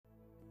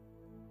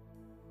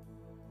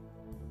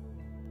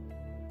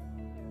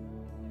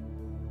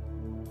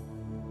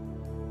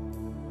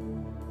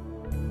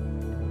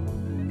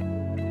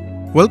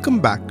Welcome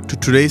back to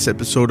today's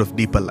episode of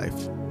Deeper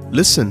Life.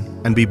 Listen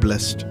and be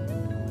blessed.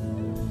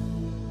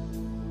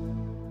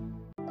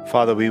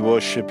 Father, we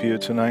worship you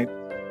tonight,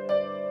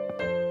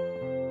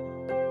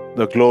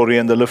 the glory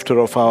and the lifter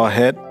of our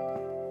head.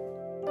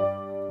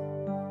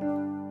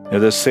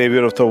 You're the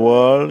Savior of the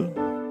world,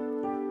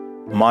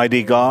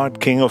 mighty God,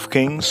 King of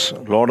kings,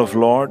 Lord of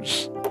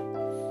lords.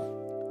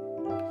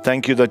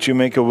 Thank you that you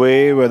make a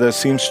way where there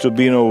seems to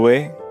be no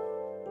way.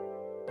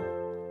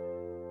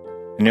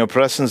 In your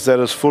presence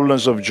there is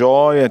fullness of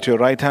joy. At your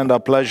right hand are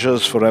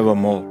pleasures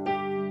forevermore.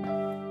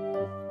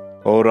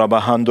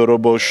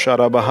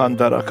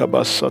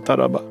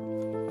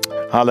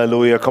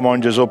 Hallelujah. Come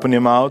on, just open your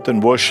mouth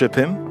and worship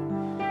him.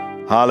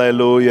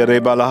 Hallelujah.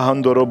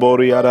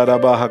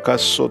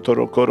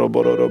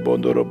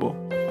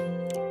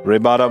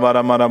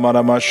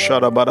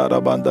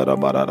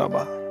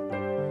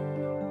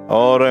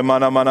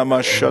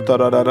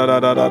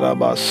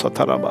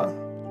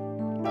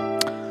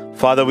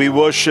 Father, we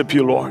worship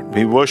you, Lord.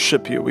 We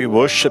worship you. We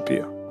worship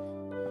you.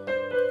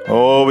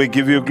 Oh, we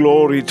give you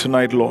glory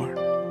tonight, Lord.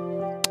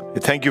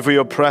 We thank you for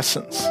your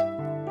presence,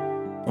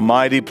 the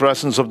mighty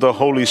presence of the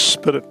Holy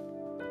Spirit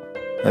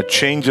that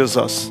changes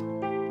us,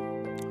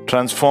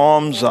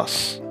 transforms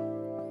us,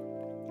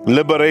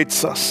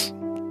 liberates us,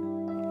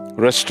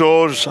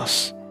 restores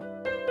us.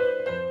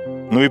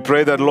 And we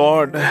pray that,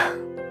 Lord,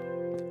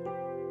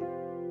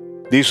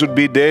 these would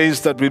be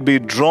days that we'll be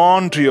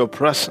drawn to your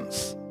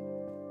presence.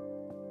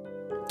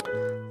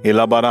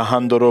 Hallelujah.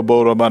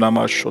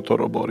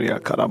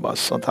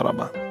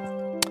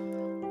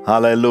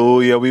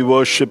 We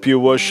worship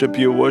you, worship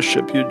you,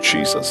 worship you,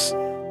 Jesus.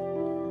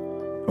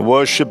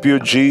 Worship you,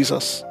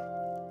 Jesus.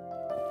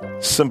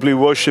 Simply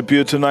worship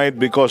you tonight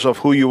because of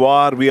who you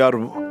are. We are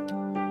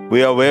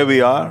where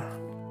we are.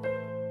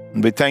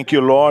 And we thank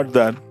you, Lord,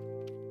 that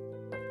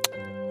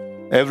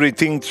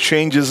everything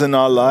changes in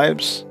our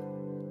lives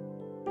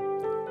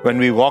when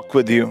we walk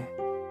with you.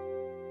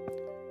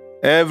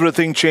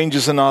 Everything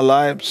changes in our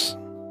lives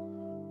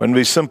when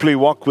we simply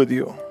walk with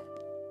you.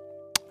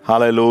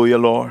 Hallelujah,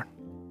 Lord.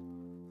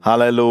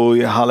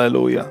 Hallelujah,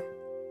 hallelujah.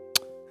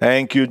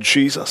 Thank you,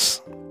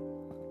 Jesus.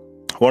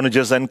 I want to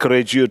just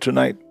encourage you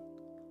tonight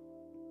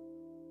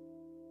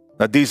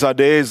that these are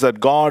days that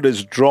God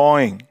is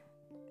drawing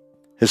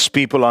his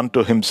people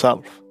unto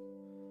himself.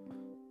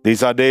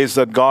 These are days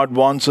that God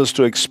wants us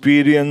to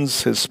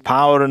experience his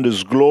power and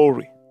his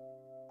glory.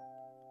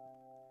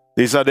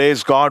 These are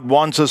days God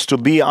wants us to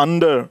be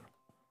under,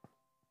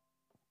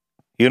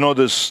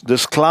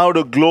 this cloud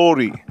of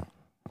glory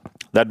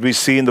that we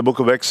see in the book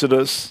of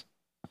Exodus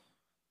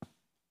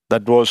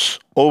that was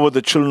over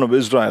the children of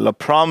Israel, a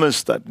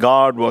promise that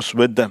God was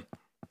with them.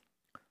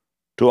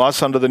 To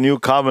us under the new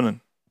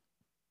covenant,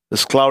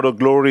 this cloud of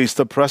glory is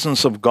the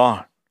presence of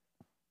God.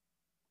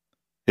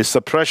 It's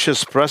the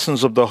precious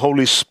presence of the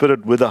Holy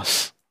Spirit with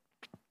us.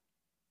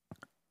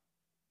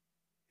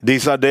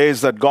 These are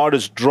days that God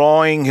is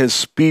drawing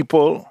his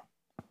people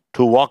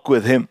to walk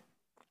with him.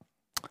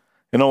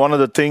 One of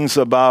the things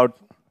about,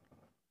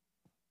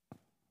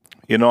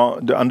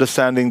 the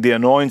understanding the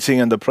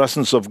anointing and the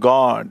presence of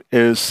God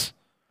is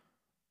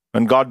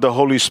when God the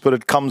Holy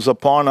Spirit comes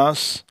upon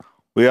us,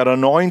 we are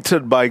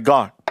anointed by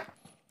God.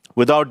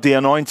 Without the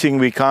anointing,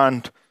 we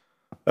can't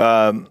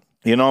do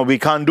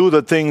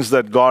the things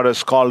that God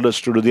has called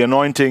us to do. The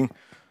anointing,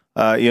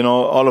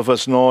 all of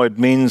us know it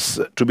means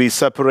to be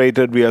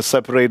separated. We are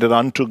separated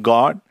unto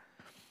God.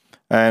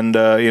 And,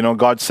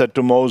 God said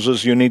to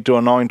Moses, you need to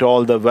anoint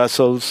all the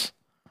vessels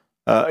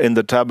in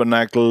the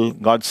tabernacle.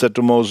 God said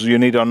to Moses, you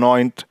need to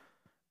anoint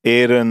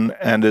Aaron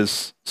and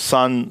his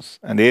sons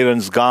and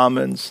Aaron's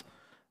garments.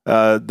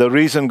 The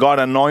reason God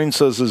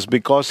anoints us is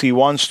because he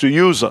wants to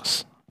use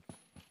us.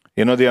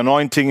 The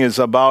anointing is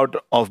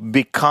about of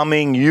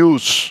becoming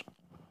used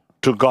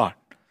to God.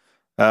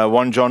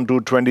 1 John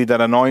 2:20,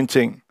 that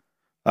anointing.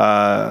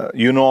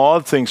 All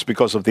things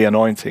because of the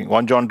anointing.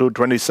 1 John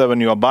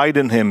 2:27, you abide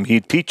in him. He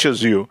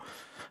teaches you.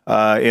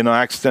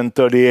 Acts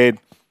 10:38,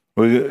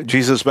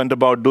 Jesus went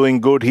about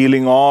doing good,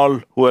 healing all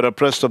who were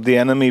oppressed of the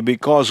enemy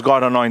because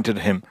God anointed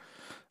him.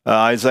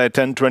 Isaiah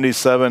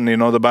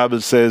 10:27, the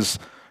Bible says,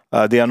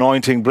 the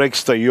anointing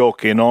breaks the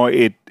yoke.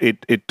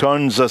 It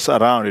turns us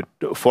around.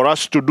 For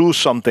us to do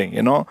something,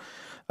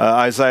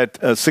 Isaiah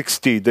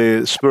 60,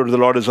 the Spirit of the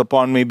Lord is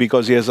upon me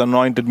because he has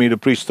anointed me to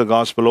preach the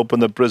gospel, open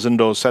the prison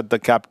door, set the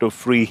captive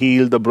free,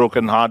 heal the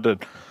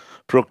brokenhearted,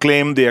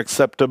 proclaim the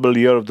acceptable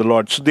year of the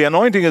Lord. So the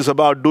anointing is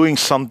about doing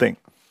something.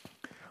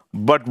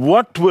 But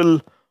what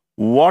will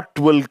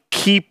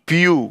keep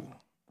you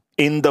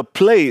in the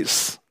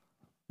place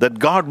that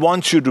God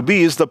wants you to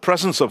be is the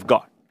presence of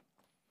God.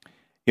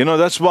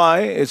 That's why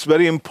it's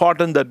very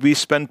important that we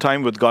spend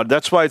time with God.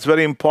 That's why it's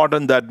very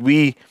important that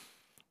we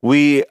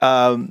give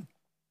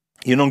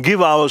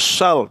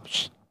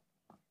ourselves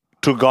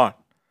to God.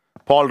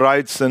 Paul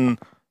writes in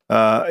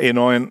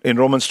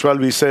Romans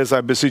 12, he says,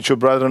 I beseech you,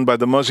 brethren, by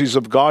the mercies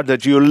of God,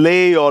 that you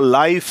lay your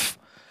life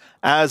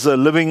as a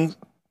living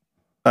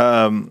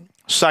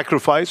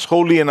sacrifice,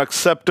 holy and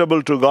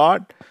acceptable to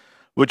God,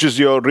 which is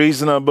your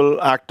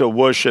reasonable act of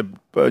worship.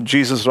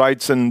 Jesus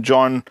writes in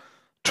John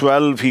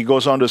 12, he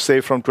goes on to say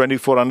from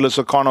 24, unless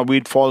a corn of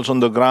wheat falls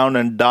on the ground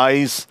and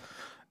dies,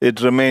 it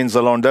remains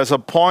alone. There's a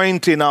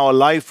point in our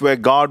life where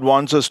God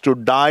wants us to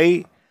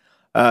die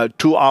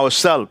to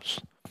ourselves.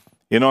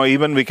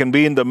 Even we can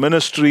be in the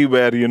ministry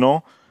where,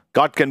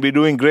 God can be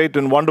doing great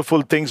and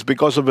wonderful things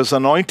because of His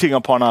anointing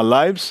upon our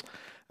lives.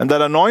 And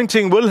that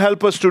anointing will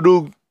help us to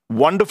do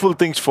wonderful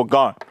things for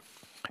God.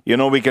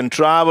 We can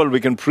travel, we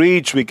can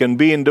preach, we can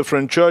be in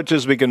different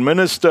churches, we can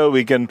minister,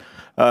 we can,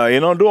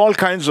 do all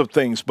kinds of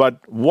things. But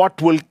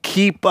what will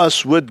keep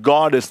us with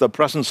God is the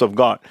presence of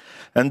God.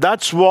 And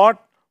that's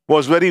what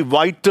was very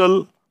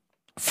vital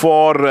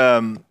for,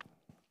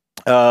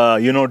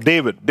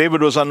 David.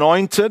 David was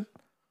anointed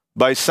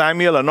by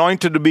Samuel,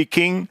 anointed to be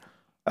king.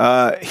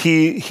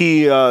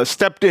 He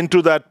stepped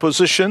into that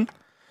position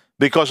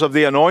because of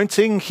the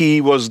anointing. He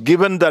was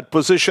given that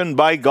position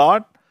by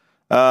God.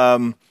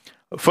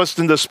 First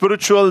in the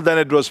spiritual, then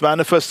it was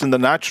manifest in the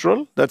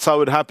natural. That's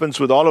how it happens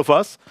with all of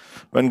us.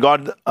 When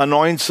God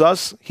anoints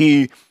us,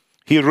 He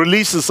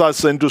releases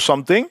us into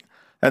something,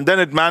 and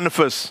then it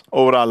manifests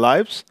over our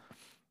lives.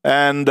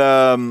 And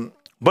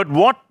but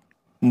what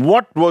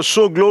was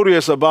so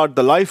glorious about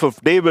the life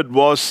of David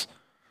was,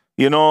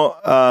 he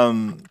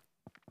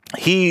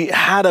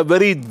had a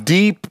very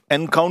deep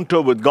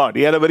encounter with God.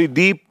 He had a very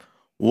deep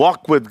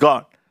walk with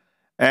God.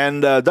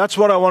 And that's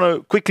what I want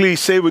to quickly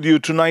say with you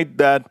tonight,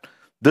 that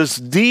this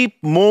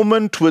deep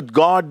moment with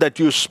God that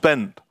you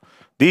spend,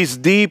 these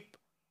deep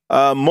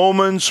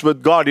moments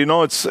with God,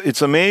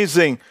 it's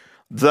amazing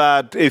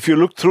that if you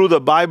look through the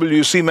Bible,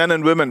 you see men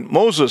and women.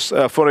 Moses,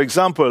 for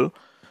example,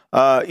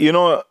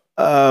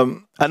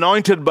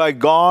 anointed by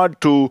God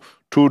to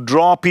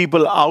draw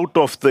people out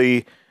of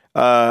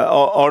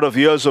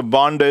years of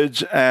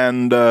bondage,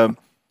 and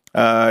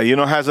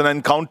has an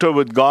encounter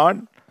with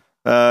God,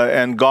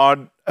 and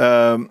God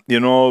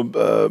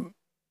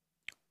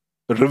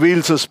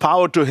reveals His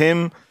power to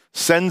him,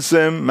 sends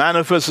him,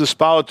 manifests His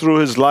power through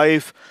his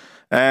life,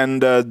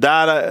 and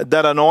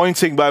that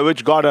anointing by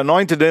which God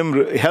anointed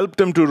him helped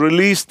him to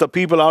release the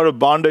people out of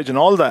bondage and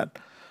all that.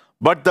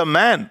 But the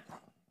man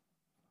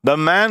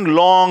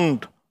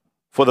longed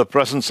for the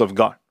presence of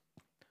God.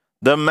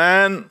 The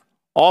man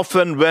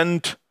often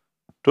went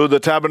to the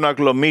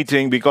tabernacle of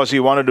meeting because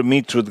he wanted to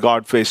meet with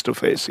God face to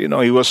face. He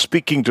was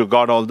speaking to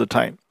God all the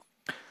time.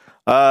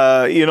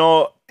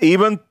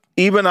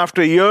 Even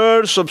after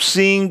years of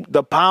seeing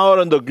the power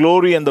and the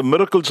glory and the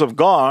miracles of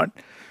God,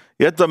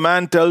 yet the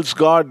man tells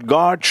God,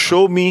 God,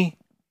 show me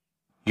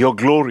your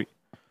glory.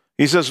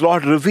 He says,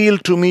 Lord, reveal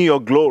to me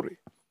your glory.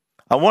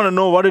 I want to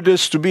know what it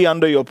is to be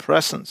under your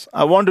presence.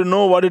 I want to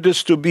know what it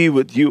is to be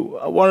with you.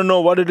 I want to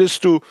know what it is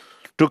to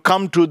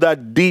come to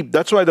that deep.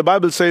 That's why the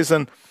Bible says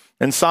in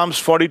Psalms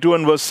 42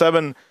 and verse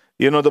 7,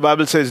 the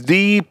Bible says,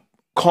 deep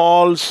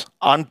calls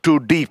unto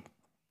deep.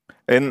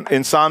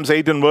 In Psalms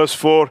 8 and verse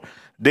 4,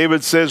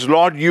 David says,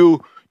 Lord,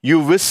 you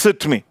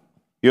visit me.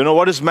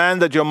 What is man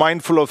that you're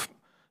mindful of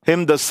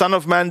him, the Son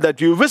of Man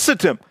that you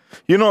visit him?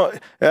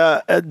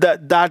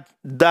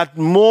 That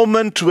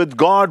moment with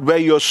God where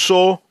you're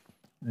so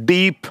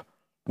deep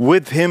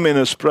with Him in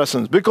His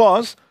presence.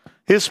 Because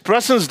His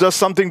presence does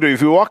something to you.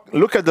 If you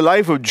look at the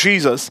life of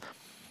Jesus,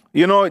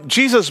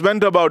 Jesus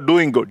went about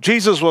doing good.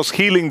 Jesus was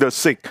healing the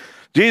sick.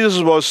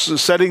 Jesus was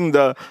setting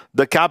the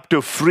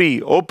captive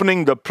free,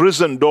 opening the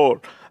prison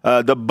door.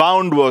 The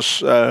bound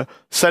was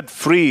set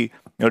free.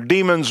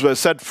 Demons were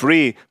set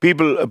free.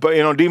 People,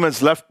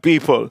 demons left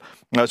people.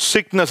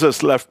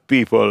 Sicknesses left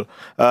people.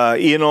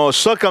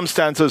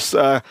 Circumstances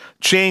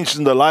changed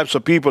in the lives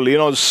of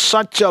people.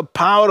 Such a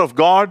power of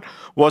God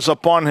was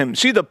upon him.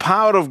 See, the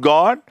power of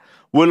God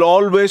will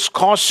always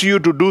cause you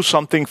to do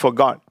something for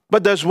God.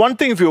 But there's one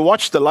thing, if you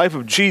watch the life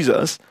of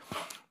Jesus,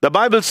 the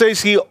Bible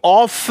says he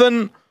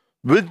often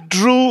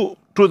withdrew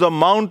to the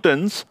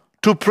mountains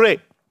to pray.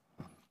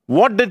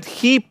 What did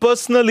he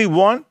personally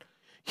want?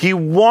 He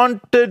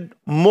wanted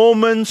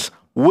moments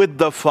with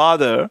the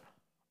Father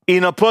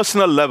in a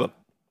personal level.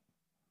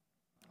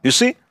 You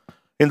see,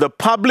 in the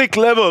public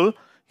level,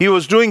 he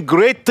was doing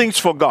great things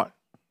for God.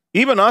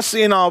 Even us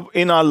in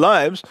our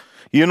lives,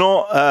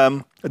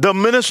 the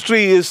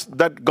ministry is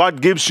that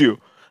God gives you.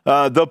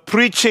 The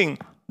preaching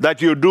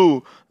that you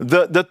do,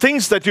 the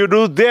things that you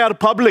do, they are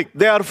public.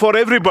 They are for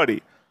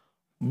everybody.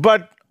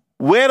 But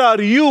where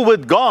are you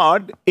with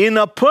God in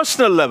a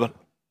personal level?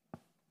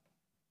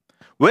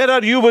 Where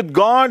are you with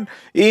God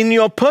in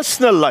your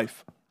personal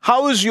life?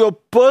 How is your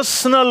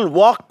personal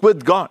walk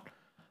with God?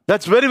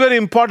 That's very, very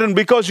important,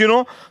 because,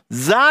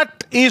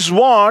 that is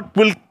what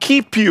will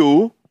keep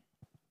you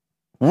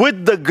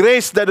with the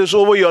grace that is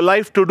over your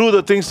life to do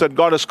the things that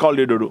God has called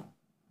you to do.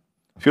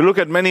 If you look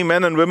at many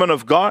men and women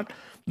of God,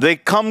 they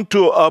come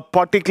to a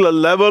particular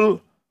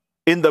level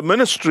in the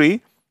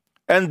ministry,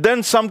 and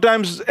then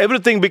sometimes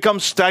everything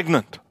becomes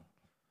stagnant.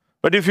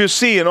 But if you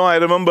see, I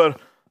remember,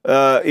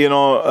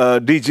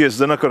 D.G.S.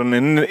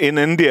 Dinakaran in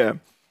India,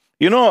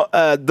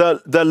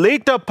 the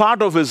later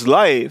part of his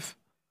life,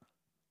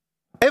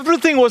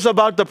 everything was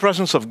about the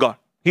presence of God.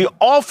 He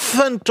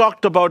often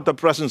talked about the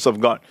presence of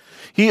God.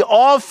 He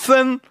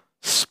often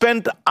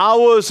spent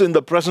hours in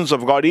the presence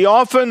of God. He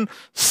often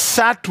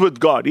sat with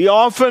God. He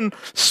often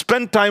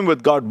spent time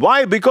with God.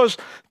 Why? Because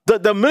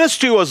the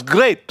ministry was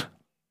great.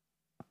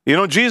 You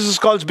know, Jesus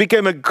Calls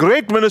became a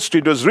great ministry.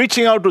 It was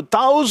reaching out to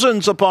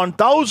thousands upon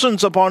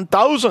thousands upon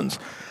thousands.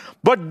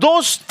 But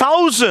those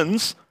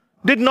thousands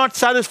did not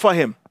satisfy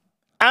him.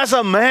 As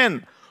a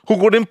man who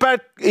could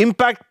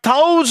impact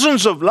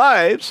thousands of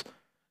lives,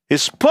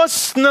 his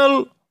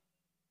personal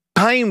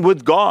time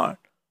with God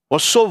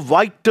was so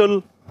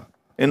vital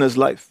in his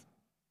life.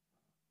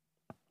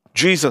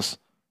 Jesus,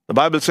 the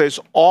Bible says,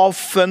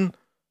 often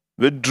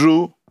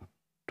withdrew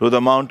to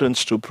the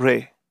mountains to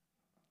pray.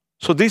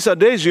 So these are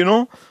days, you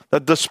know,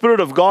 that the Spirit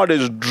of God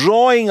is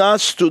drawing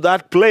us to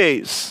that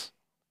place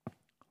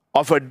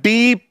of a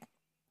deep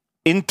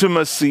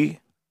intimacy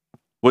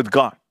with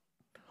God.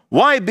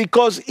 Why?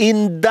 Because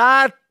in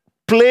that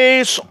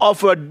place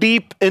of a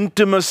deep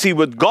intimacy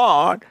with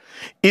God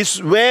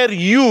is where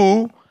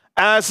you,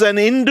 as an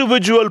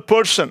individual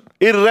person,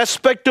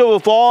 irrespective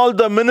of all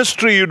the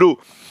ministry you do,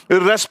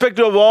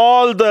 irrespective of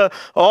all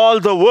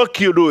the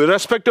work you do,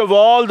 irrespective of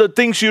all the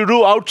things you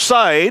do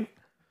outside,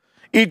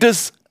 it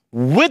is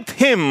with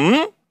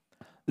Him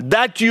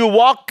that you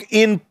walk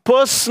in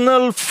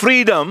personal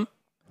freedom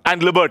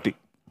and liberty.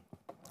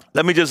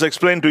 Let me just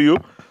explain to you.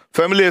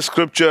 Familiar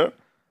scripture,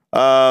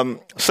 2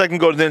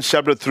 Corinthians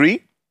chapter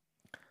 3.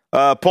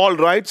 Paul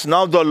writes,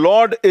 "Now the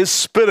Lord is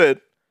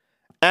Spirit,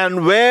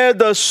 and where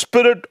the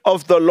Spirit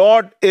of the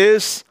Lord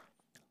is,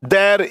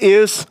 there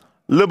is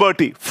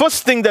liberty."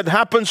 First thing that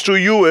happens to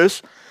you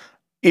is,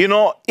 you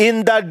know,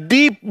 in that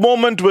deep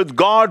moment with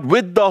God,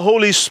 with the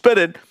Holy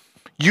Spirit,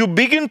 you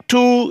begin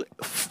to,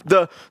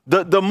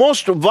 the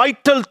most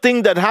vital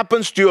thing that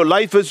happens to your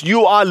life is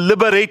you are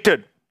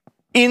liberated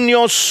in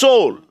your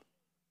soul,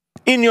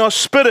 in your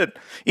spirit,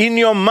 in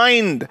your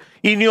mind,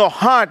 in your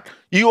heart.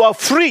 You are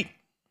free.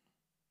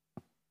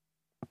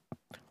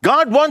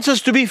 God wants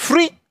us to be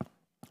free,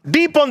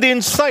 deep on the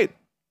inside,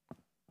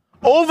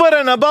 over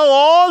and above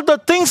all the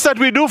things that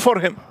we do for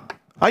Him.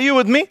 Are you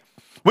with me?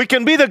 We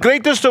can be the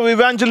greatest of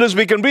evangelists.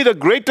 We can be the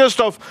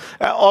greatest of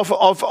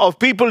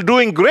people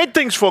doing great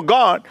things for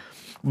God.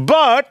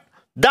 But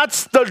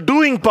that's the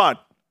doing part.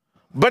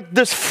 But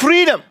this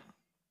freedom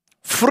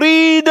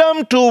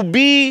to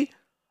be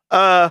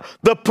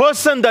the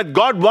person that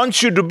God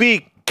wants you to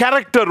be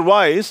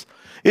character-wise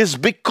is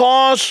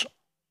because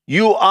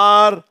you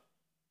are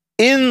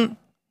in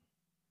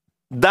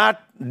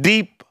that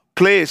deep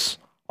place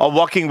of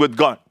walking with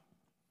God.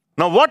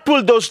 Now, what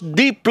will those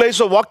deep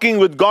place of walking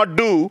with God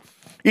do?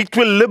 It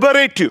will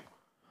liberate you.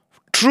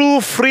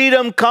 True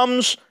freedom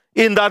comes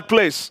in that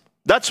place.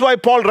 That's why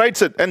Paul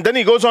writes it. And then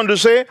he goes on to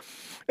say,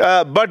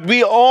 but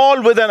we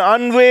all with an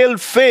unveiled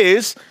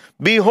face,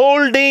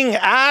 beholding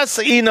as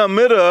in a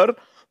mirror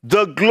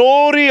the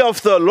glory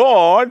of the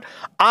Lord,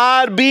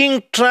 are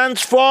being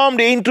transformed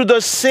into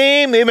the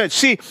same image.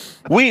 See,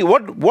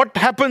 what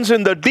happens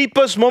in the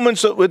deepest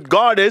moments with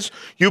God is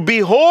you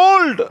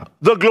behold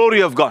the glory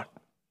of God.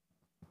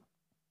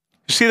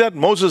 You see that?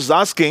 Moses is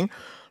asking,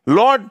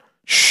 Lord,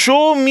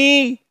 show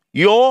me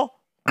your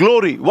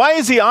glory. Why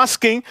is he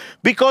asking?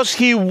 Because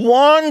he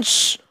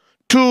wants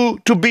to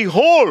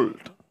behold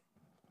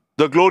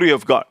the glory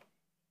of God.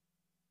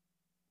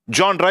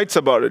 John writes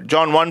about it.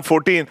 John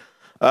 1:14,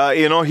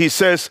 he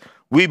says,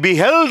 we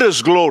beheld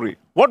his glory.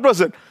 What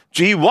was it?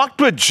 He walked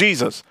with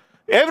Jesus.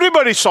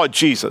 Everybody saw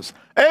Jesus.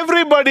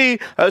 Everybody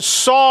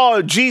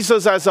saw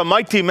Jesus as a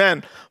mighty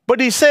man.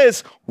 But he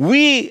says,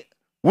 we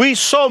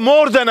saw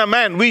more than a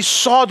man. We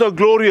saw the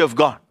glory of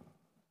God.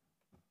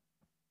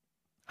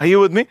 Are you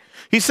with me?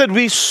 He said,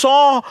 we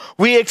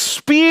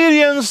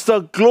experienced the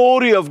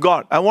glory of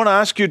God. I want to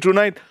ask you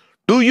tonight,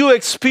 do you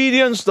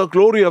experience the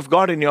glory of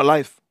God in your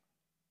life?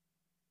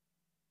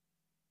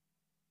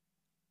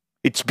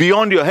 It's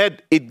beyond your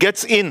head. It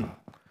gets in.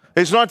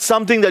 It's not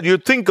something that you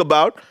think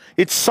about.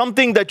 It's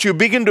something that you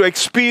begin to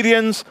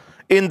experience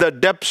in the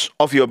depths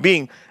of your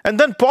being. And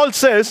then Paul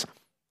says,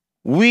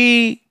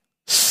 we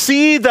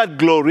see that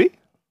glory.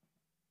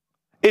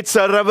 It's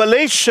a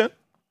revelation.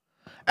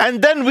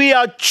 And then we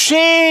are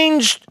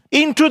changed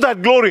into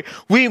that glory.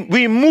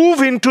 We move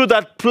into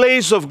that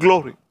place of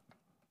glory.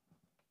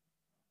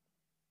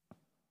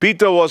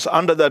 Peter was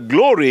under that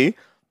glory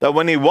that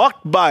when he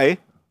walked by,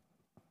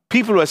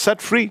 people were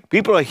set free.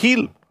 People were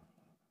healed.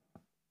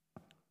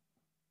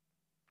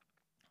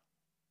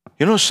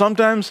 You know,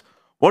 sometimes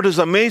what is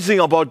amazing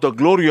about the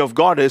glory of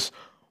God is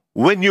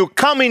when you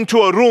come into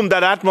a room,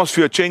 that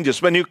atmosphere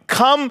changes. When you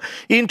come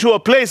into a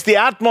place, the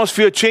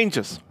atmosphere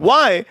changes.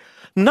 Why?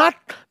 Not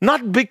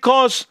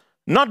because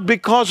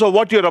of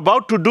what you're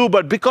about to do,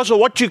 but because of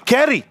what you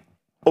carry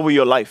over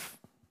your life.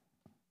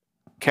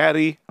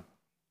 Carry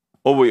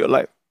over your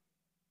life.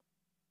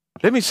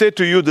 Let me say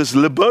to you, this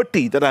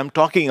liberty that I'm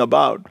talking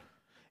about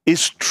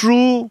is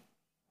true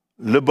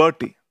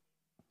liberty.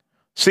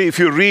 See, if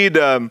you read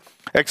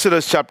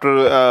Exodus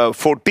chapter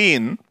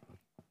 14,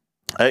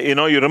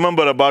 you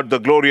remember about the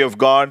glory of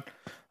God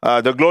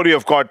the glory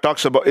of God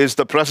talks about is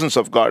the presence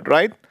of God,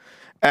 right?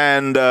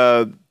 And,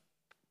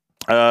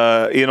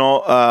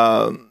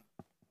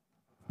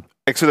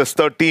 Exodus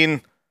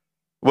 13,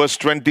 verse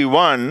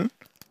 21,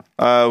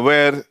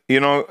 where,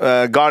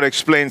 God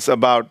explains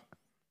about,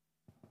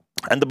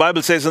 and the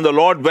Bible says, and the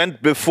Lord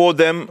went before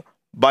them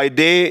by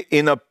day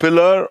in a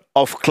pillar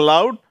of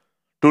cloud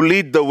to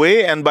lead the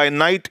way, and by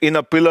night in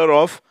a pillar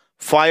of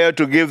fire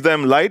to give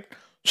them light,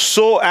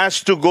 so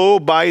as to go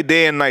by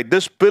day and night.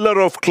 This pillar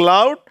of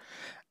cloud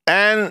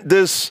and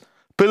this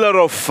pillar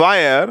of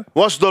fire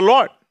was the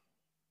Lord.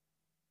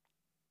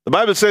 The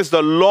Bible says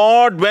the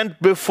Lord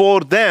went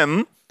before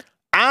them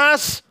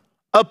as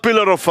a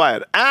pillar of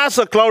fire, as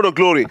a cloud of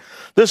glory.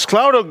 This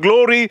cloud of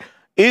glory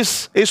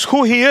is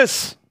who He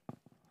is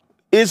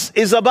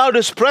about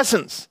His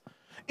presence,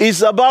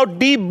 is about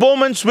deep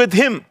moments with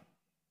Him.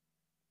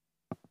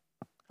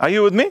 Are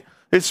you with me?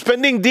 It's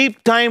spending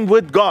deep time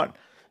with God.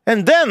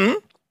 And then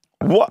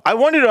I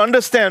want you to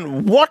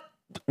understand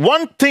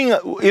one thing,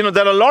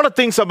 there are a lot of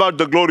things about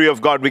the glory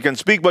of God we can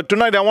speak, but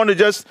tonight I want to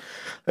just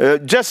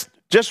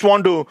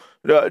want to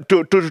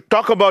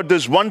talk about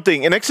this one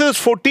thing. In Exodus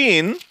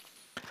 14,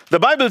 the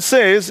Bible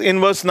says in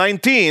verse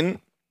 19,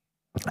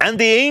 and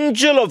the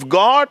angel of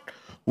God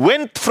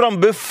went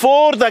from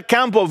before the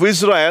camp of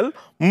Israel,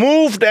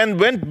 moved and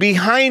went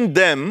behind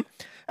them,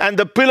 and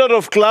the pillar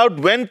of cloud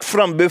went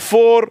from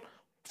before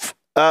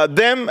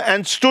them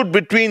and stood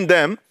between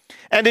them,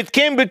 and it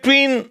came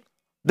between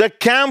the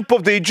camp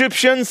of the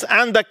Egyptians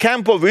and the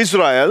camp of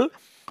Israel.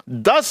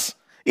 Thus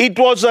it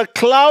was a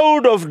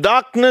cloud of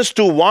darkness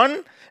to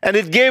one, and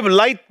it gave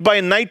light by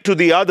night to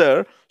the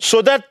other,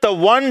 so that the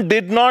one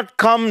did not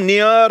come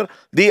near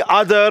the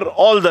other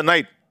all the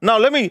night. Now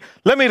let me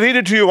read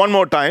it to you one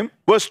more time.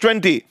 Verse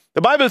 20.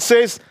 The Bible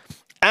says,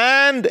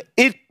 and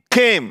it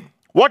came.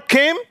 What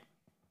came?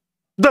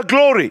 The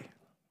glory.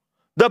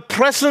 The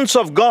presence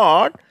of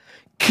God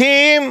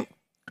came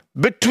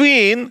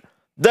between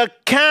the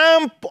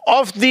camp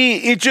of the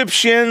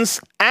Egyptians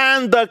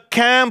and the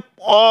camp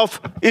of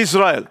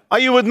Israel. Are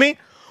you with me?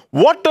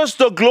 What does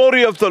the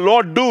glory of the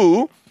Lord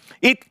do?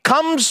 It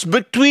comes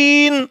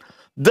between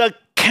the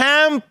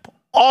camp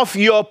of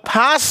your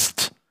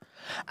past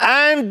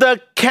and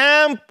the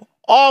camp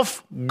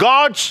of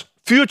God's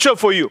future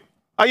for you.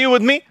 Are you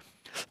with me?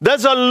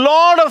 There's a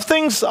lot of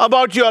things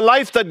about your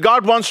life that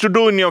God wants to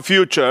do in your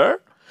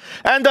future.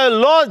 And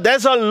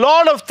there's a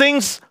lot of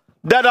things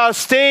that are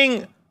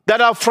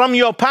from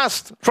your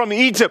past, from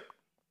Egypt.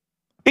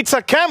 It's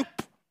a camp.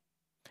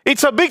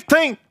 It's a big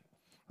thing.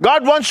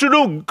 God wants to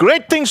do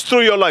great things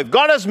through your life.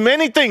 God has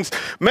many things,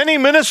 many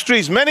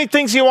ministries, many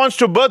things He wants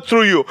to birth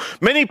through you,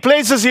 many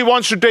places He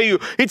wants to take you.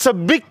 It's a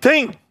big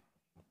thing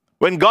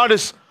when God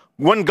is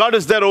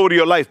there over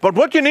your life. But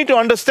what you need to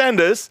understand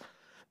is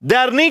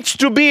there needs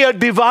to be a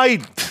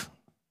divide.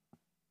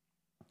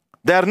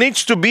 There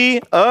needs to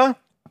be a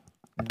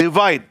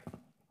divide.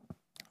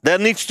 There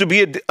needs to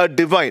be a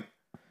divide.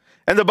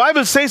 And the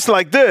Bible says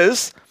like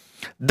this,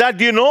 that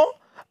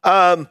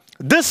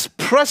this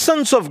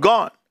presence of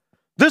God,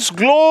 this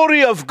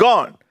glory of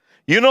God,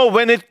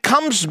 when it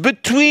comes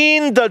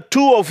between the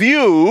two of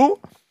you,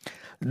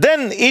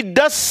 then it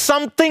does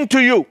something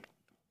to you.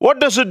 What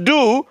does it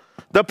do?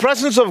 The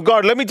presence of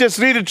God. Let me just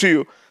read it to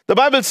you. The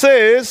Bible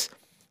says,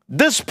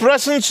 this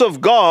presence of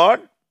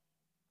God,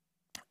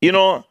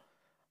 it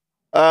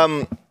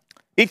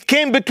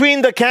came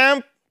between the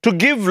camp to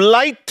give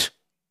light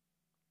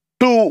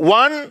to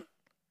one,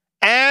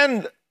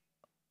 and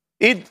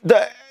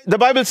the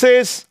Bible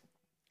says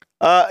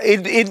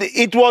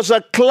it was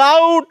a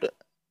cloud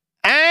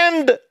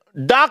and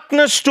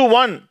darkness to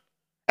one,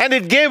 and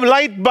it gave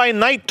light by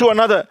night to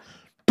another.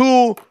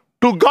 To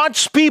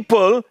God's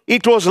people,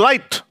 it was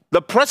light.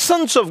 The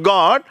presence of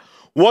God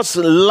was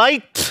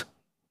light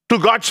to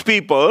God's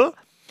people,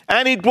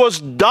 and it was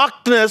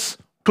darkness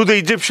to the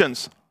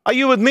Egyptians. Are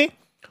you with me?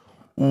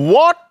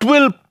 What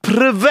will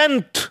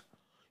prevent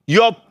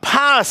your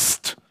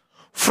past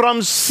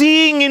from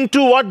seeing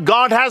into what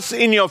God has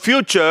in your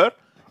future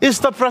is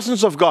the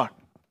presence of God.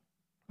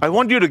 I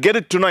want you to get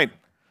it tonight.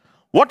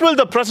 What will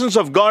the presence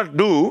of God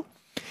do?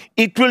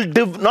 It will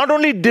not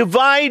only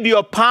divide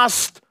your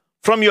past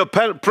from your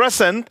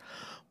present,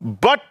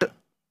 but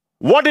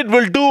what it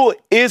will do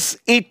is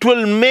it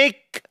will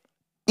make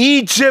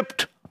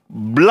Egypt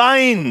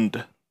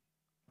blind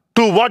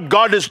to what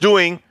God is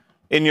doing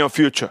in your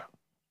future.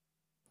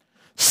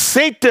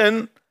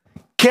 Satan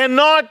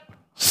cannot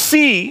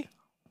see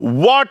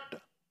what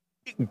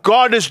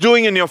God is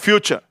doing in your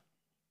future.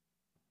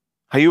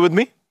 Are you with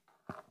me?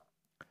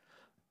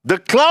 The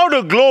cloud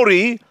of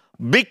glory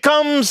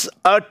becomes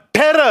a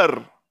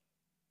terror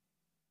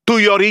to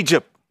your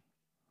Egypt.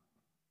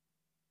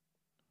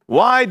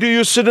 Why do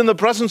you sit in the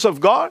presence of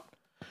God?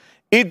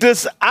 It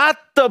is at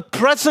the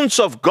presence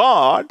of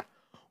God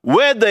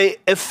where the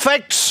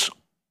effects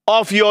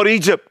of your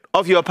Egypt,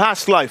 of your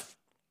past life,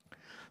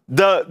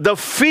 the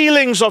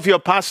feelings of your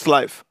past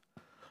life,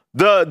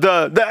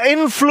 the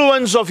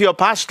influence of your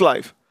past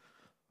life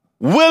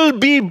will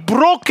be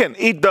broken.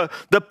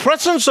 The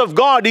presence of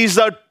God is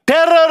a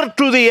terror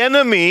to the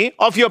enemy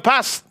of your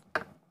past.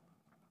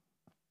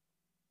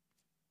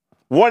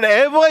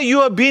 Whatever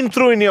you have been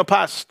through in your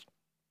past,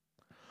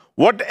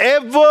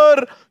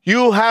 whatever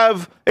you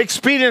have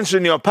experienced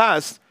in your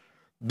past,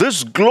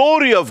 this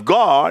glory of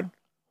God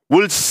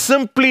will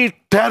simply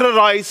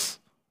terrorize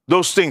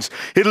those things.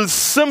 It will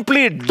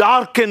simply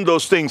darken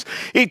those things.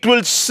 It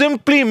will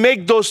simply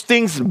make those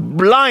things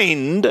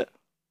blind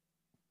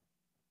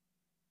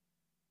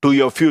to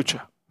your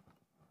future.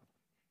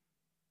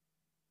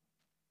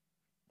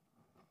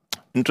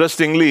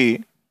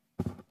 Interestingly,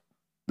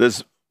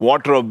 this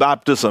water of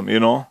baptism,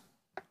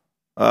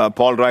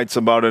 Paul writes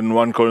about it in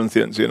 1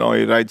 Corinthians. He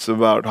writes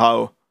about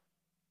how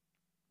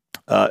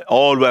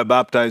all were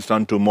baptized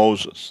unto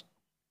Moses.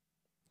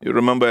 You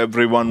remember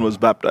everyone was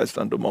baptized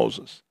unto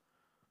Moses.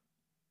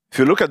 If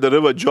you look at the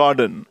river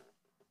Jordan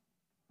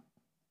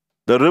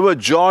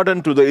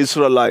to the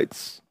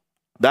Israelites,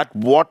 that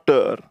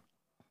water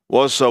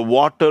was a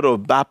water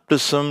of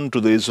baptism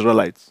to the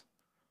Israelites.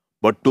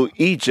 But to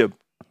Egypt,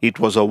 it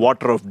was a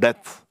water of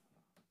death.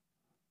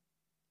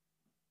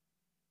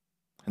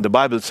 And the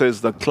Bible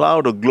says the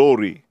cloud of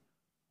glory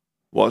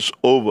was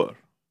over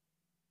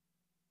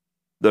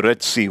the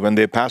Red Sea when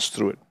they passed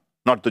through it.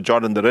 Not the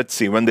Jordan, the Red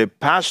Sea. When they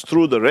passed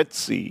through the Red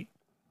Sea,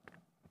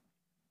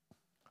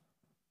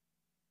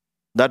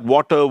 that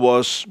water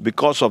was,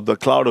 because of the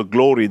cloud of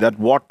glory, that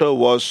water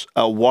was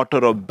a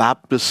water of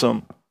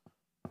baptism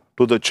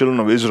to the children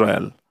of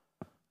Israel.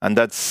 And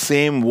that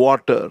same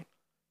water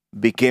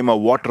became a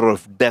water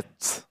of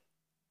death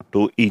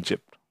to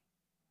Egypt,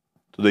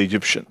 to the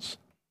Egyptians.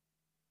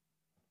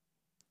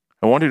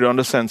 I want you to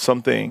understand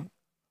something.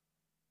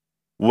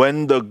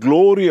 When the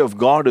glory of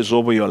God is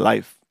over your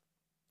life,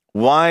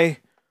 why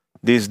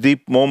these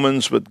deep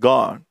moments with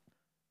God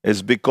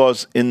is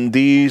because in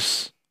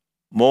these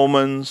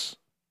moments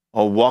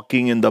of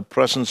walking in the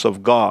presence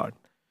of God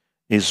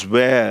is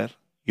where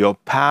your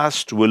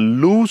past will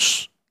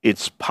lose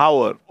its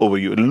power over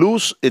you,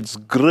 lose its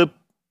grip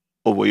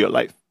over your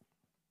life.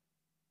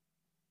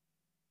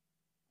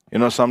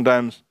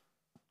 Sometimes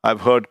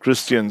I've heard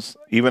Christians,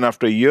 even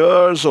after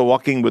years of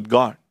walking with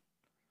God,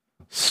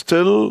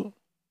 still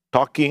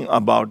talking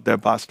about their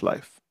past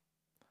life.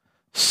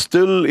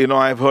 Still,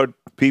 I've heard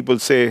people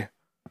say,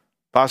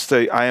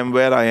 Pastor, I am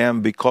where I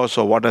am because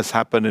of what has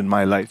happened in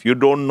my life. You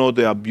don't know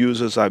the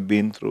abuses I've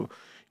been through.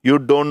 You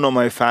don't know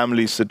my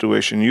family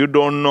situation. You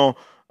don't know,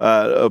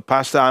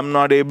 Pastor, I'm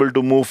not able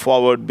to move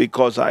forward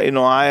because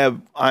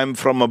I'm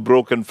from a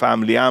broken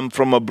family. I'm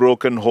from a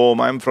broken home.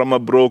 I'm from a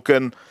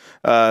broken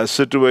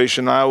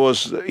situation.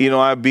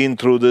 I've been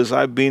through this.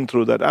 I've been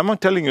through that. I'm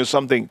not telling you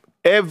something.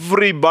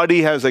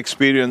 Everybody has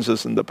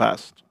experiences in the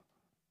past.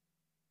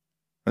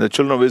 And the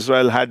children of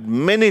Israel had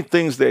many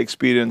things they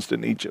experienced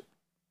in Egypt.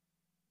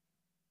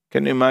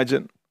 Can you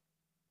imagine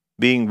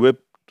being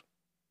whipped,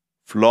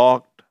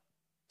 flogged,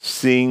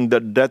 seeing the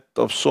death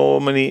of so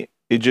many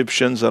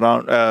Egyptians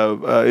around,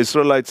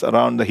 Israelites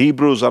around, the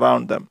Hebrews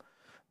around them?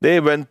 They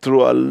went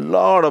through a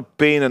lot of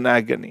pain and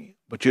agony.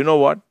 But you know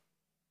what?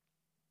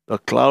 The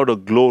cloud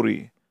of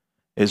glory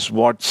is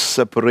what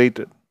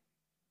separated.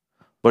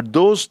 But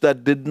those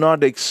that did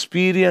not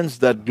experience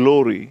that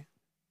glory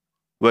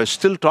were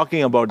still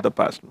talking about the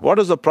past. What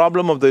is the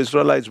problem of the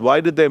Israelites? Why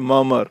did they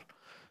murmur?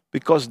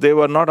 Because they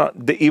were not,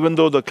 even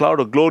though the cloud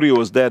of glory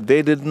was there,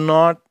 they did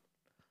not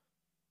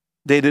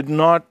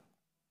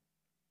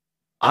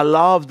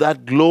allow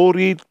that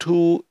glory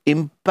to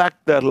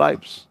impact their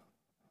lives.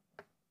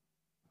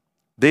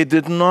 They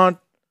did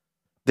not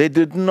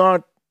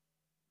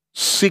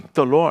seek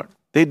the Lord.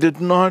 They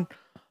did not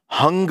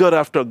hunger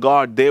after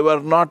God. They were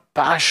not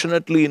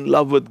passionately in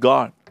love with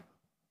God.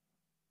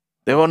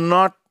 They were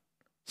not,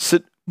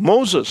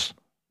 Moses,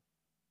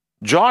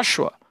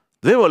 Joshua,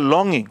 they were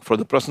longing for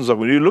the presence of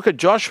God. You look at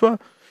Joshua,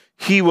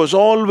 he was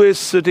always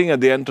sitting at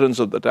the entrance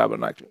of the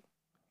tabernacle.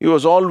 He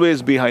was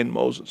always behind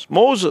Moses.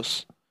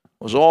 Moses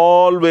was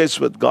always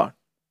with God.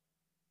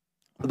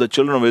 The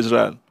children of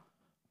Israel,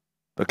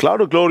 the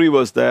cloud of glory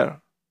was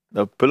there.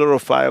 The pillar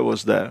of fire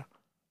was there.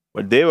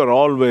 But they were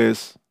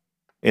always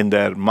in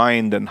their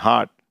mind and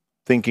heart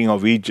thinking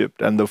of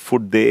Egypt and the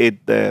food they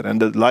ate there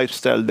and the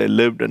lifestyle they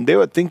lived. And they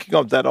were thinking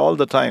of that all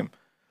the time.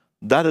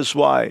 That is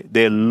why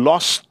they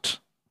lost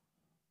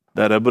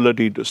their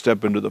ability to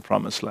step into the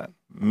promised land.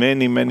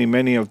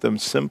 Many of them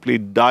simply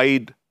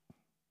died,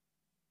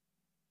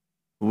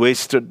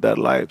 wasted their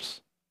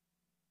lives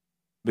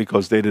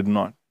because they did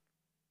not.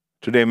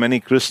 Today, many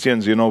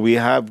Christians,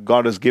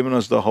 God has given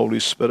us the Holy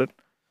Spirit.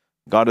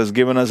 God has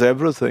given us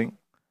everything.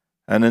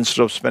 And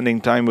instead of spending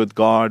time with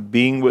God,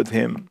 being with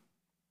Him,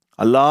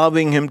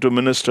 allowing Him to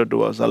minister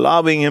to us,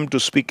 allowing Him to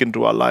speak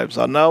into our lives,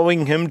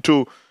 allowing Him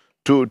to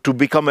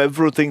become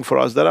everything for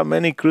us. There are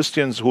many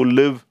Christians who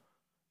live,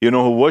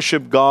 who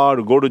worship God,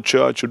 who go to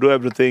church, who do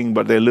everything,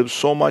 but they live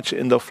so much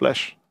in the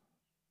flesh.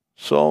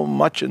 So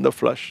much in the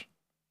flesh.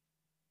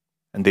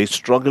 And they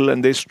struggle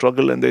and they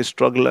struggle and they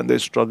struggle and they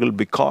struggle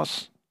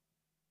because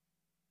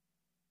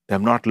they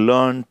have not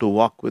learned to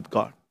walk with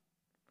God.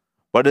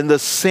 But in the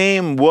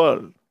same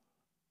world,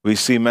 we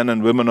see men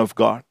and women of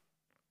God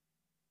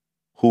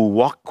who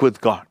walk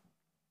with God,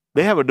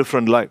 they have a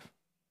different life.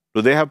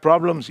 Do they have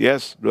problems?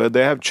 Yes. Do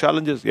they have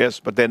challenges? Yes.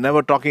 But they're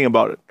never talking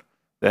about it.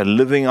 They're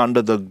living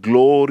under the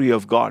glory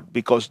of God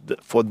because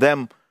for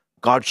them,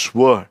 God's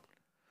word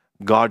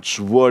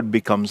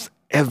becomes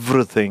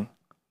everything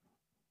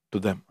to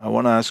them. I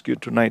want to ask you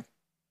tonight,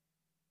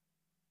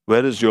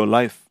 where is your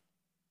life?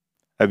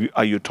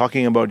 Are you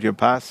talking about your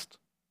past?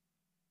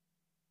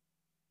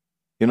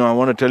 I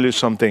want to tell you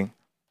something.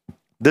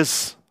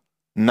 This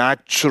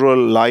natural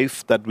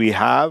life that we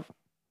have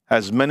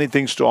has many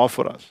things to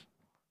offer us,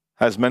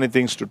 has many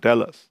things to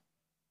tell us.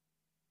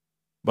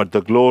 But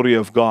the glory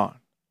of God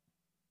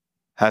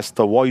has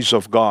the voice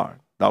of God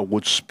that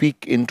would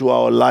speak into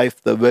our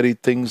life the very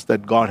things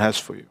that God has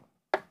for you.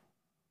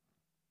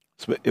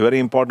 It's very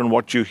important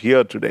what you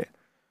hear today.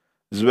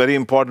 It's very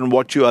important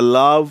what you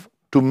allow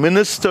to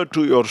minister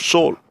to your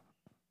soul,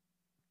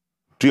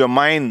 to your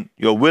mind,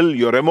 your will,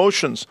 your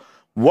emotions.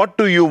 What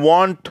do you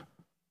want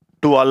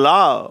to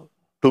allow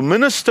to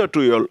minister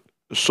to your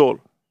soul?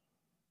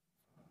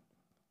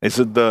 Is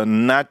it the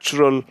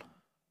natural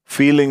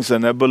feelings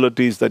and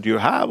abilities that you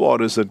have,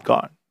 or is it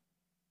God?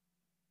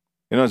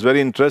 It's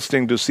very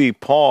interesting to see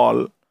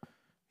Paul.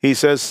 He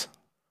says,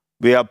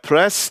 we are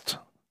pressed,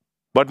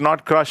 but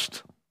not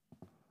crushed.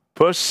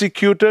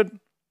 Persecuted,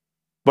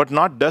 but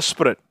not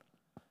desperate.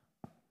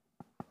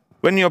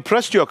 When you're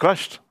pressed, you're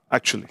crushed,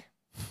 actually.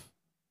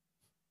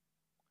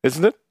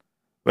 Isn't it?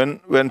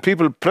 When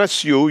people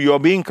press you, you're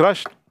being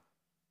crushed.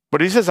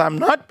 But he says, I'm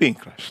not being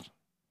crushed.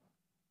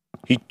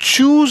 He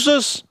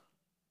chooses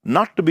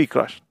not to be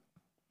crushed.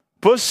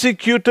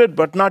 Persecuted,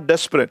 but not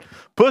desperate.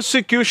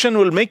 Persecution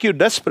will make you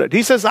desperate.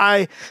 He says,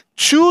 I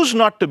choose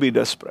not to be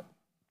desperate.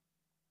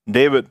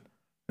 David,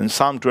 in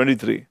Psalm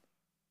 23,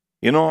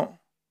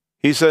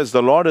 he says,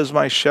 the Lord is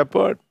my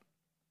shepherd.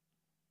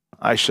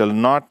 I shall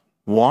not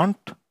want.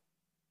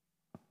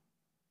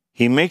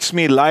 He makes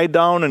me lie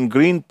down in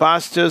green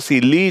pastures.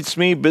 He leads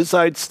me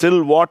beside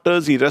still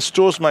waters. He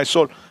restores my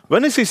soul.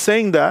 When is he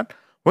saying that?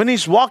 When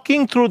he's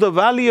walking through the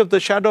valley of the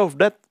shadow of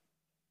death.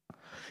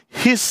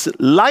 His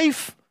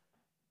life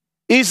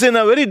is in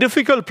a very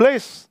difficult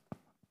place.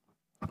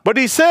 But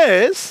he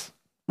says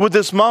with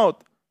his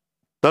mouth,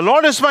 the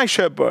Lord is my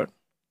shepherd.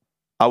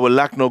 I will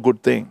lack no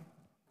good thing.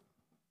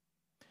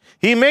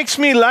 He makes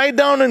me lie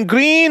down in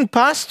green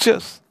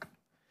pastures.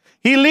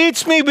 He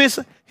leads me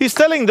He's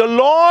telling the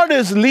Lord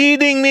is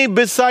leading me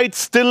beside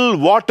still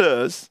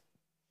waters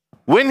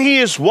when he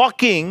is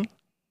walking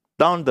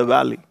down the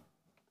valley.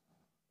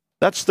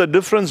 That's the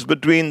difference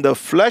between the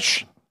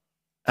flesh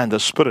and the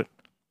spirit.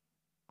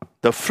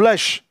 The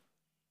flesh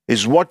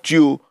is what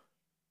you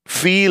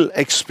feel,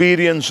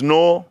 experience,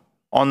 know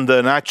on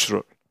the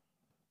natural.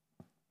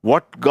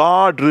 What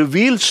God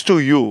reveals to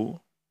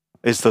you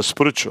is the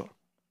spiritual.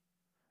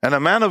 And a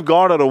man of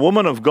God or a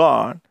woman of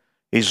God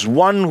is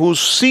one who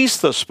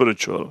sees the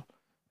spiritual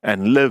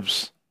and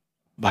lives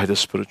by the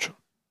spiritual.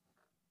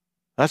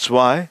 That's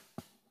why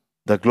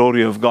the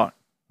glory of God.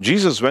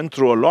 Jesus went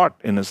through a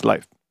lot in his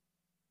life.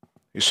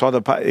 He saw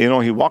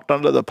he walked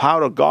under the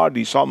power of God.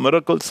 He saw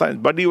miracle signs,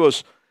 but he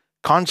was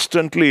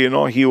constantly,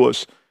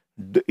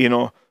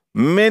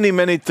 many,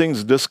 many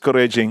things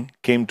discouraging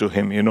came to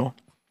him,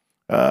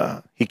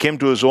 He came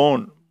to his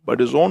own, but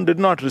his own did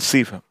not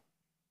receive him.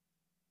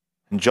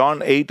 In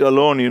John 8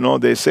 alone,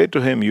 they say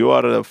to him, you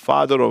are a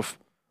father of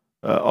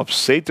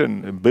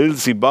Satan,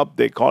 Beelzebub,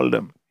 they called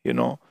him,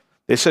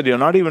 They said, you're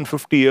not even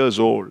 50 years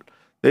old.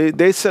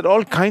 They said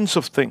all kinds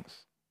of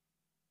things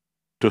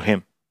to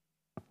him.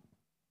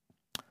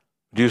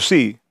 Do you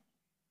see?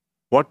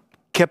 What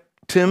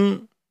kept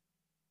him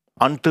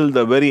until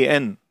the very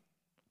end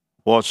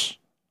was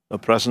the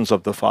presence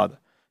of the Father.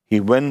 He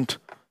went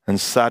and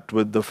sat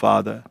with the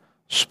Father,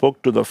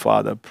 spoke to the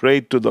Father,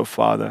 prayed to the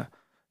Father,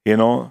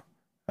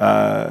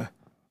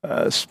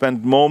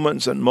 spent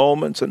moments and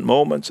moments and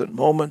moments and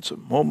moments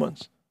and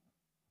moments.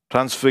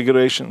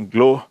 Transfiguration,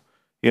 glow.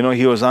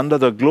 He was under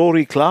the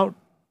glory cloud.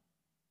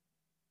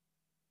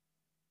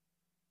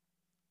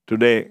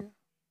 Today,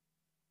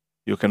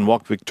 you can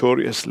walk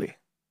victoriously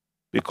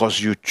because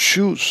you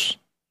choose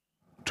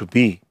to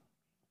be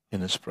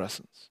in his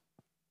presence.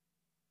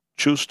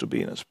 Choose to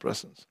be in his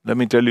presence. Let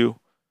me tell you,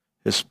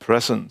 his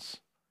presence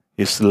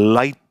is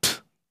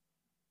light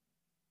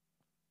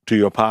to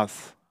your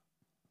path.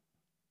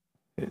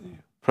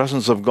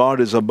 Presence of God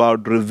is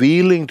about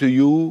revealing to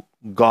you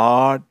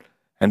God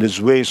and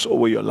his ways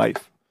over your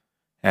life.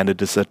 And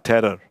it is a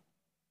terror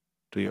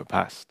to your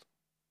past,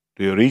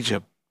 to your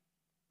Egypt.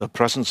 The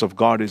presence of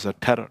God is a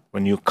terror.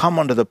 When you come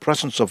under the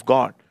presence of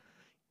God,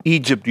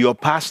 Egypt, your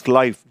past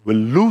life, will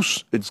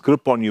lose its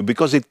grip on you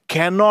because it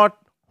cannot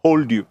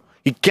hold you.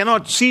 It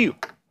cannot see you.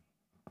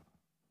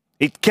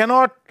 It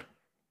cannot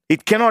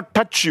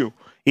touch you.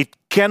 It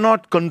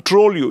cannot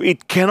control you.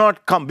 It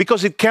cannot come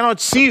because it cannot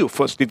see you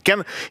first. It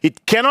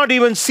cannot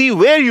even see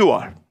where you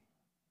are.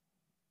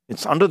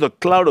 It's under the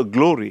cloud of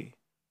glory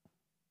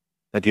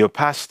that your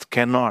past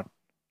cannot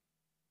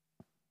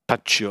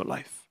touch your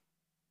life.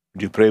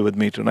 Would you pray with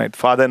me tonight?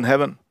 Father in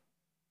heaven,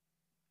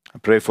 I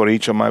pray for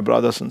each of my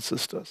brothers and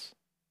sisters.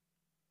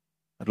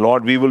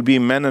 Lord, we will be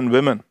men and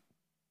women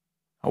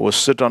who will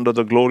sit under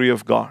the glory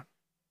of God,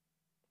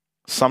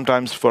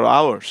 sometimes for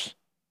hours,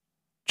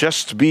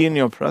 just be in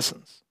your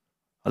presence.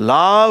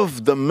 Allow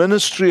the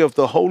ministry of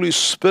the Holy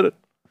Spirit.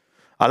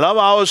 Allow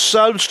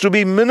ourselves to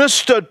be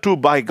ministered to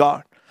by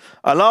God.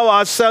 Allow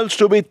ourselves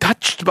to be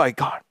touched by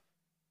God.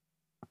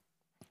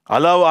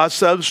 Allow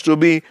ourselves to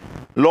be,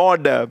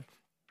 Lord,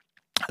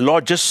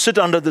 just sit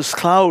under this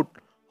cloud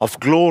of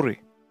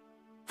glory.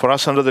 For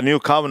us under the new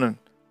covenant,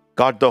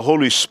 God the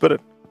Holy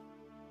Spirit.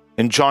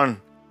 In John,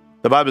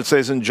 the Bible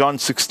says in John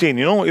 16,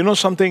 you know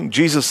something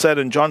Jesus said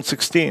in John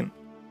 16.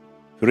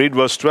 If you read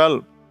verse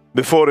 12,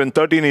 before in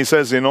 13 he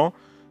says,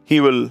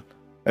 he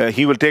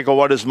will take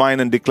what is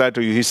mine and declare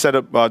to you. He said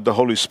about the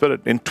Holy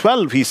Spirit. In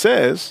 12 he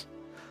says,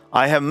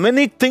 I have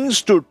many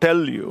things to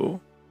tell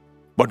you,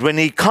 but when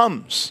he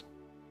comes,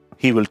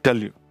 he will tell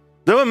you.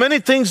 There were many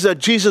things that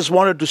Jesus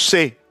wanted to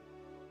say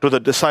to the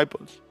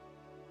disciples,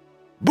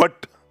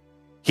 but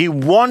he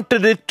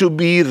wanted it to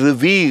be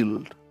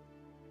revealed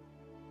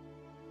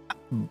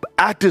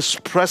at his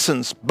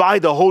presence by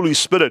the Holy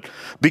Spirit,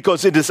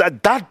 because it is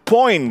at that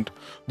point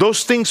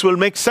those things will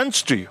make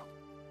sense to you.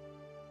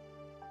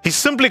 He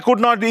simply could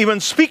not even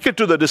speak it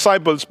to the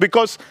disciples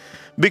because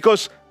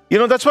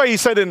that's why he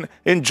said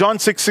in John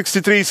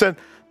 6:63, he said,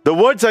 the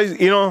words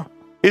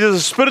it is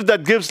a spirit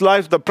that gives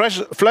life, the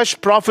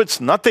flesh profits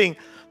nothing.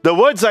 The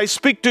words I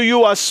speak to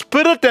you are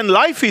spirit and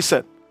life, he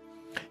said.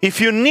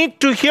 If you need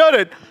to hear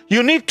it,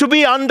 you need to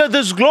be under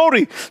this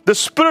glory. The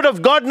Spirit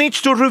of God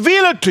needs to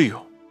reveal it to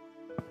you.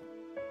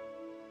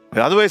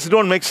 Otherwise, it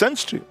don't make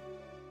sense to you.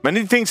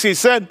 Many things he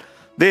said,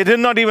 they did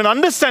not even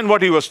understand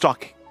what he was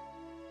talking.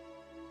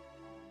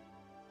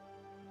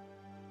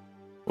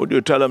 Would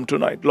you tell him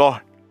tonight,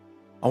 Lord,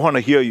 I want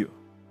to hear you.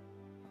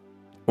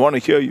 I want to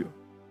hear you.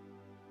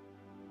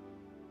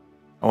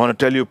 I want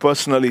to tell you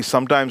personally,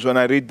 sometimes when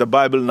I read the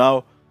Bible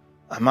now,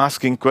 I'm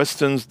asking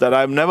questions that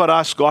I've never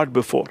asked God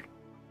before.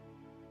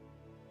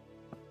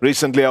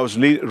 Recently, I was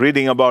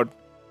reading about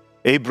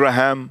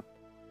Abraham.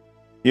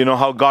 You know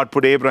how God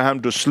put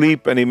Abraham to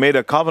sleep and he made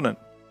a covenant.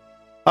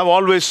 I've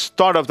always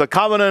thought of the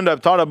covenant.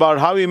 I've thought about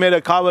how he made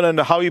a covenant,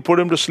 how he put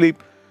him to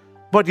sleep.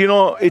 But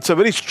it's a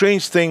very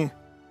strange thing.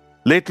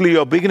 Lately,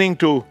 you're beginning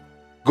to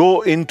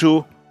go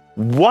into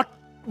what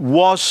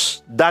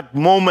was that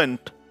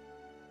moment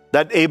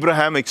that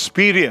Abraham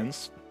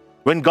experienced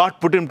when God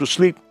put him to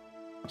sleep.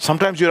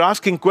 Sometimes you're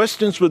asking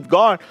questions with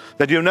God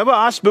that you've never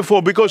asked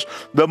before, because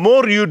the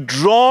more you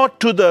draw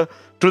to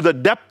the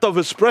depth of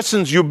his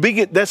presence,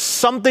 there's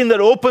something that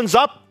opens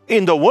up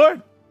in the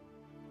Word.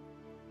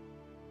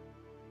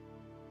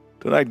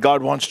 Tonight,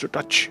 God wants to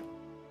touch you.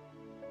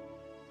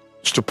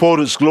 Wants to pour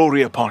his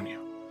glory upon you.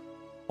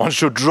 Wants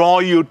to draw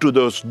you to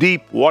those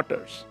deep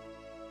waters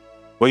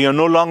where you're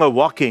no longer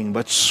walking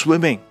but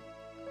swimming,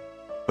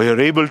 where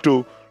you're able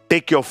to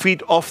take your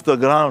feet off the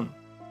ground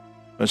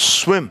and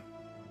swim.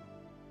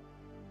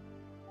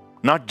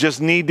 Not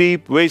just knee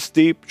deep, waist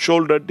deep,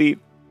 shoulder deep,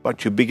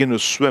 but you begin to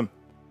swim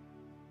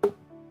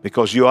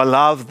because you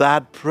allow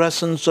that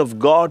presence of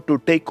God to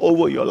take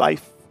over your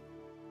life.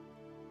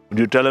 Would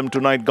you tell him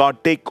tonight,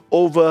 God, take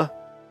over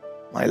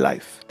my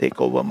life.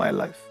 Take over my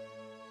life.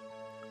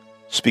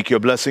 Speak your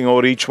blessing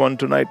over each one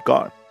tonight,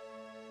 God.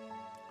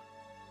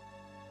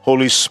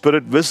 Holy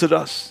Spirit, visit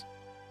us.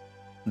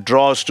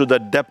 Draw us to the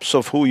depths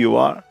of who you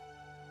are.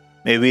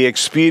 May we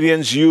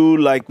experience you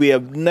like we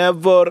have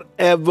never,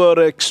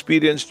 ever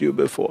experienced you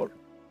before.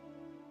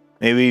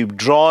 May we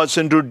draw us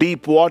into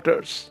deep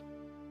waters.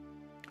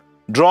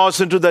 Draw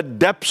us into the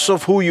depths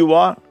of who you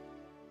are.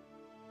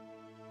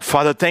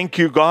 Father, thank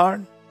you,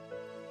 God,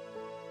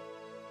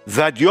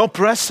 that your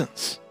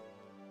presence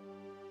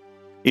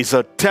is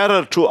a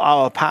terror to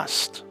our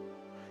past,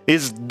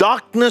 is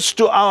darkness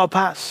to our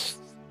past,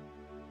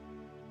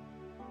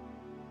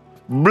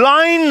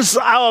 blinds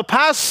our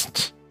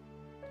past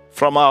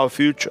from our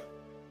future.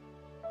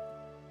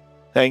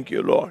 Thank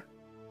you, Lord.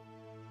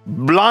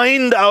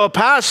 Blind our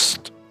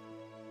past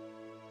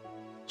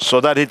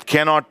so that it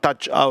cannot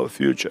touch our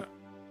future.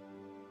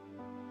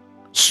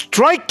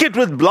 Strike it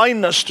with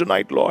blindness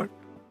tonight, Lord.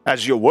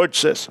 As your word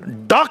says,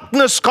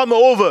 darkness come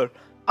over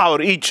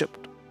our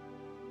Egypt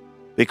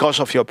because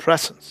of your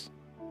presence.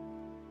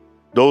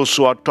 Those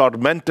who are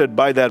tormented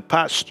by their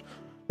past,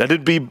 let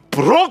it be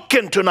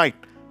broken tonight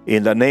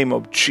in the name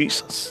of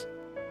Jesus.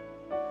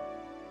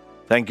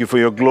 Thank you for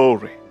your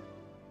glory.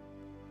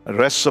 It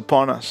rests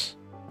upon us.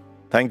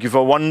 Thank you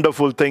for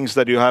wonderful things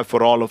that you have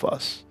for all of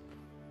us.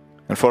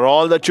 And for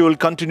all that you will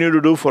continue to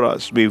do for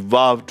us, we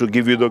vow to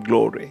give you the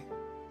glory.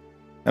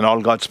 And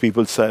all God's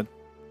people said,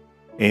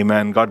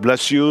 Amen. God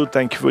bless you.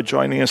 Thank you for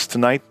joining us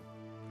tonight.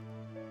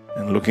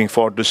 And looking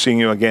forward to seeing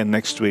you again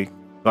next week.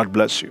 God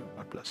bless you.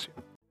 God bless you.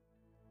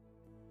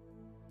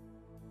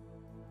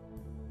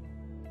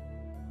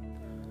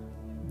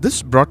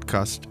 This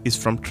broadcast is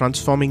from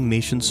Transforming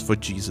Nations for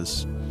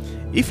Jesus.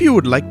 If you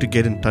would like to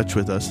get in touch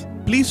with us,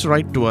 please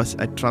write to us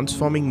at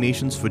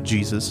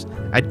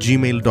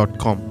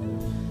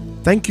transformingnationsforjesus@gmail.com.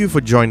 Thank you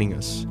for joining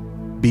us.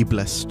 Be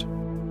blessed.